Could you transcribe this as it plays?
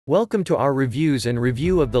Welcome to our reviews and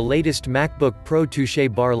review of the latest MacBook Pro Touche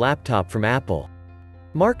Bar laptop from Apple.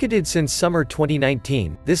 Marketed since summer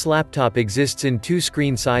 2019, this laptop exists in two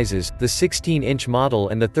screen sizes, the 16-inch model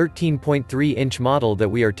and the 13.3-inch model that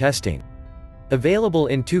we are testing. Available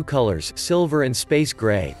in two colors, silver and space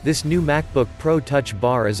gray, this new MacBook Pro Touch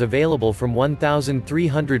Bar is available from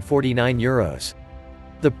 €1,349.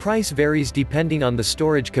 The price varies depending on the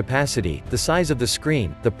storage capacity, the size of the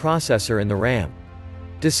screen, the processor and the RAM.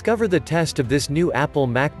 Discover the test of this new Apple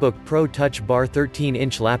MacBook Pro Touch Bar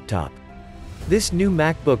 13-inch laptop. This new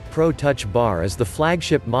MacBook Pro Touch Bar is the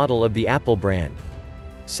flagship model of the Apple brand.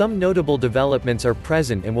 Some notable developments are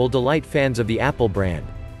present and will delight fans of the Apple brand.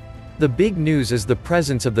 The big news is the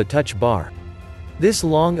presence of the Touch Bar. This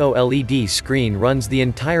long OLED screen runs the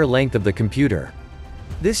entire length of the computer.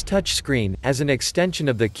 This touch screen, as an extension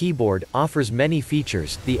of the keyboard, offers many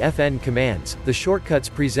features. The FN commands, the shortcuts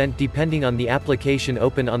present depending on the application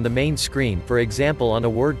open on the main screen. For example, on a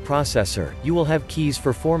word processor, you will have keys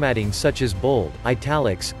for formatting such as bold,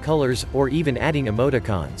 italics, colors, or even adding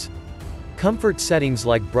emoticons. Comfort settings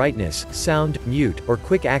like brightness, sound, mute, or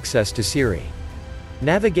quick access to Siri.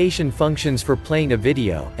 Navigation functions for playing a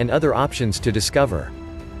video, and other options to discover.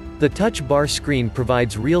 The Touch Bar screen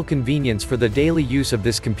provides real convenience for the daily use of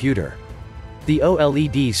this computer. The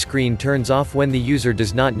OLED screen turns off when the user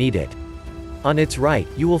does not need it. On its right,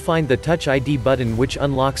 you will find the Touch ID button which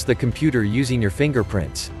unlocks the computer using your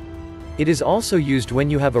fingerprints. It is also used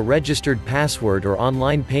when you have a registered password or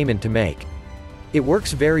online payment to make. It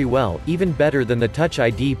works very well, even better than the Touch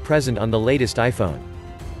ID present on the latest iPhone.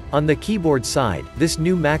 On the keyboard side, this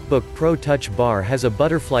new MacBook Pro Touch Bar has a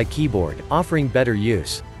butterfly keyboard, offering better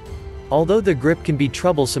use. Although the grip can be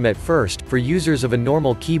troublesome at first, for users of a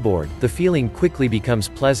normal keyboard, the feeling quickly becomes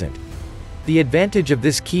pleasant. The advantage of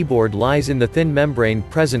this keyboard lies in the thin membrane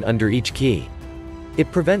present under each key.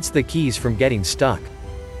 It prevents the keys from getting stuck.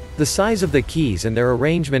 The size of the keys and their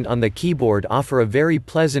arrangement on the keyboard offer a very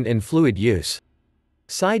pleasant and fluid use.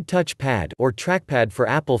 Side touch pad, or trackpad for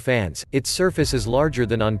Apple fans, its surface is larger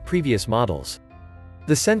than on previous models.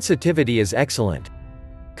 The sensitivity is excellent.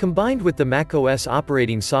 Combined with the macOS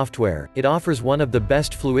operating software, it offers one of the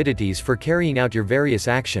best fluidities for carrying out your various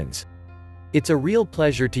actions. It's a real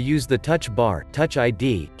pleasure to use the Touch Bar, Touch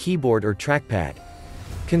ID, keyboard or trackpad.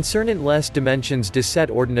 Concernant les dimensions de cet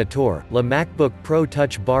ordinateur, le MacBook Pro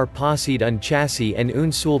Touch Bar possède un châssis et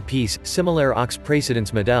une seule pièce, similaire aux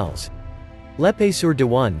précédents modèles. L'épaisseur de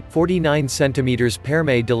 1,49 cm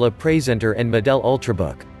permet de le présenter en modèle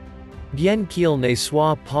Ultrabook. Bien qu'il ne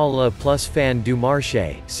soit pas le plus fan du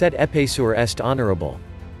marché, cette épaisseur est honorable.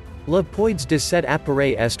 Le poids de cet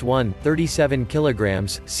appareil est 1,37 kg,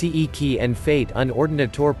 ce qui en fait un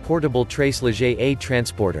ordinateur portable très léger et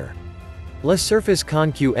transporteur. La surface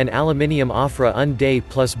conçue en aluminium offre un des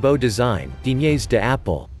plus beaux designs, dignes de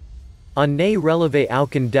Apple. On n'est relevé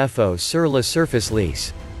aucun défaut sur la surface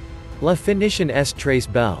lisse. La finition est très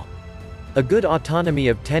belle. A good autonomy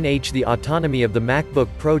of 10H. The autonomy of the MacBook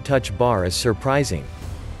Pro Touch Bar is surprising.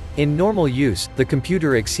 In normal use, the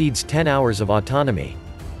computer exceeds 10 hours of autonomy.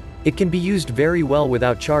 It can be used very well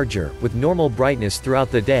without charger, with normal brightness throughout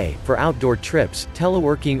the day, for outdoor trips,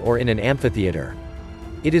 teleworking or in an amphitheater.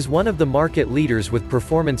 It is one of the market leaders with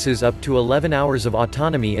performances up to 11 hours of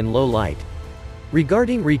autonomy in low light.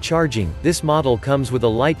 Regarding recharging, this model comes with a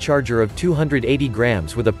light charger of 280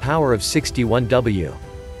 grams with a power of 61 W.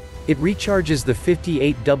 It recharges the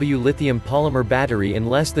 58W lithium polymer battery in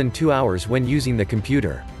less than 2 hours when using the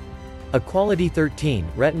computer. A quality 13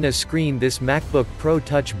 Retina screen. This MacBook Pro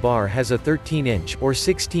Touch Bar has a 13-inch or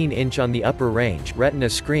 16-inch on the upper range Retina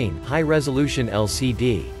screen, high-resolution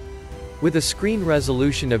LCD. With a screen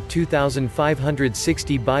resolution of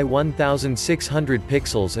 2560 by 1600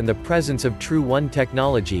 pixels and the presence of True 1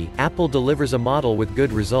 technology, Apple delivers a model with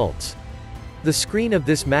good results. The screen of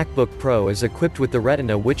this MacBook Pro is equipped with the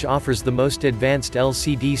Retina, which offers the most advanced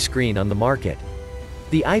LCD screen on the market.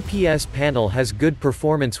 The IPS panel has good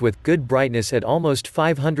performance with good brightness at almost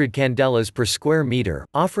 500 candelas per square meter,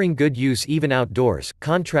 offering good use even outdoors,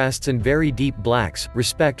 contrasts and very deep blacks,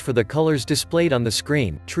 respect for the colors displayed on the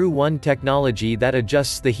screen, True 1 technology that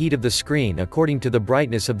adjusts the heat of the screen according to the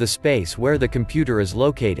brightness of the space where the computer is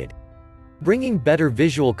located. Bringing better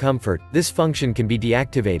visual comfort, this function can be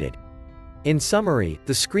deactivated. In summary,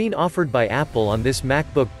 the screen offered by Apple on this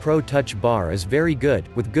MacBook Pro Touch Bar is very good,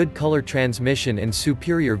 with good color transmission and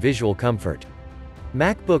superior visual comfort.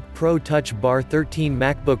 MacBook Pro Touch Bar 13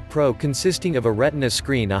 MacBook Pro consisting of a Retina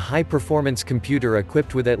screen, a high-performance computer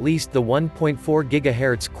equipped with at least the 1.4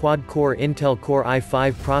 GHz quad-core Intel Core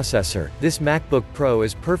i5 processor. This MacBook Pro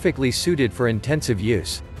is perfectly suited for intensive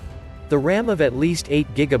use. The RAM of at least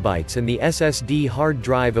 8 GB and the SSD hard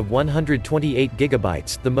drive of 128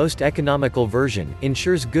 GB, the most economical version,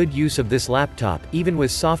 ensures good use of this laptop, even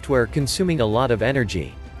with software consuming a lot of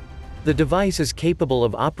energy. The device is capable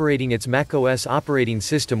of operating its macOS operating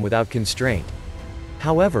system without constraint.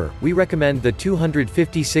 However, we recommend the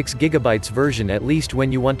 256 GB version at least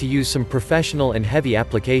when you want to use some professional and heavy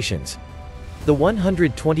applications. The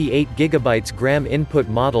 128 GB RAM input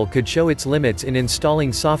model could show its limits in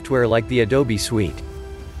installing software like the Adobe Suite.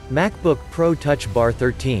 MacBook Pro Touch Bar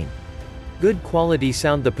 13. Good quality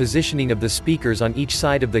sound. The positioning of the speakers on each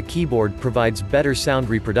side of the keyboard provides better sound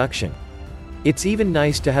reproduction. It's even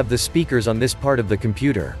nice to have the speakers on this part of the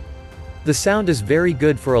computer. The sound is very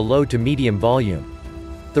good for a low to medium volume.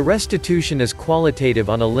 The restitution is qualitative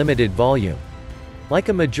on a limited volume. Like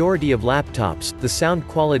a majority of laptops, the sound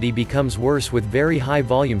quality becomes worse with very high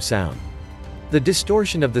volume sound. The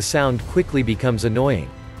distortion of the sound quickly becomes annoying.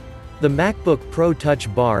 The MacBook Pro Touch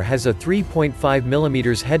Bar has a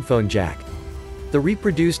 3.5mm headphone jack. The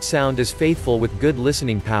reproduced sound is faithful with good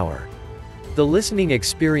listening power. The listening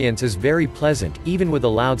experience is very pleasant, even with a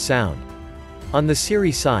loud sound. On the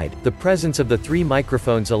Siri side, the presence of the 3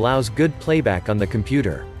 microphones allows good playback on the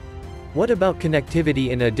computer. What about connectivity?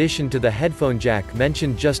 In addition to the headphone jack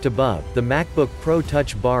mentioned just above, the MacBook Pro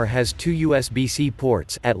Touch Bar has 2 USB-C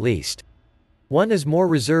ports, at least. One is more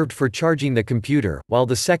reserved for charging the computer, while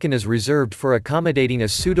the second is reserved for accommodating a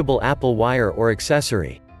suitable Apple wire or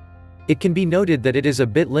accessory. It can be noted that it is a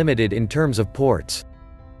bit limited in terms of ports.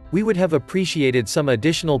 We would have appreciated some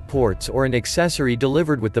additional ports or an accessory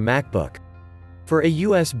delivered with the MacBook. For a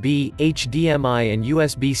USB, HDMI and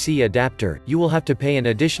USB-C adapter, you will have to pay an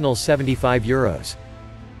additional €75.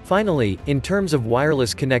 Finally, in terms of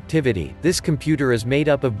wireless connectivity, this computer is made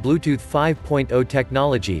up of Bluetooth 5.0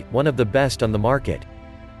 technology, one of the best on the market.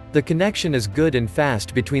 The connection is good and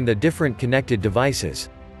fast between the different connected devices.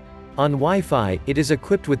 On Wi-Fi, it is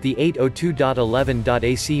equipped with the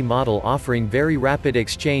 802.11.AC model, offering very rapid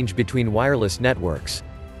exchange between wireless networks.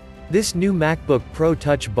 This new MacBook Pro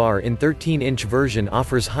Touch Bar in 13-inch version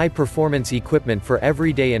offers high-performance equipment for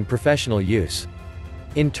everyday and professional use.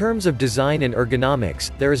 In terms of design and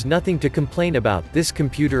ergonomics, there is nothing to complain about. This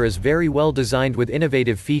computer is very well designed with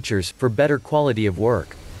innovative features for better quality of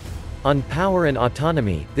work. On power and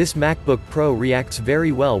autonomy, this MacBook Pro reacts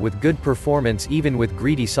very well with good performance even with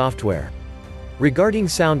greedy software. Regarding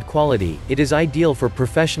sound quality, it is ideal for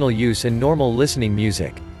professional use and normal listening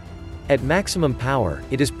music. At maximum power,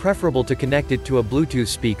 it is preferable to connect it to a Bluetooth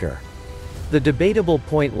speaker. The debatable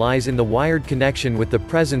point lies in the wired connection with the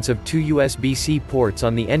presence of 2 USB-C ports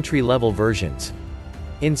on the entry-level versions.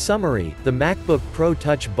 In summary, the MacBook Pro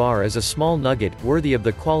Touch Bar is a small nugget worthy of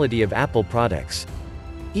the quality of Apple products.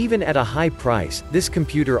 Even at a high price, this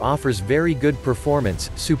computer offers very good performance,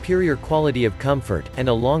 superior quality of comfort, and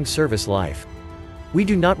a long service life. We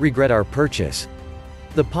do not regret our purchase.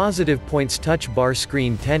 The positive points: Touch Bar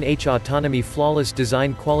Screen 10H Autonomy, Flawless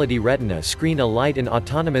Design, Quality, Retina Screen, a light and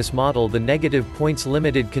autonomous model. The negative points: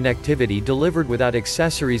 limited connectivity, delivered without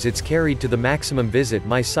accessories. It's carried to the maximum. Visit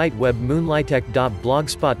my site web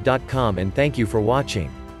moonlightech.blogspot.com and thank you for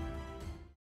watching.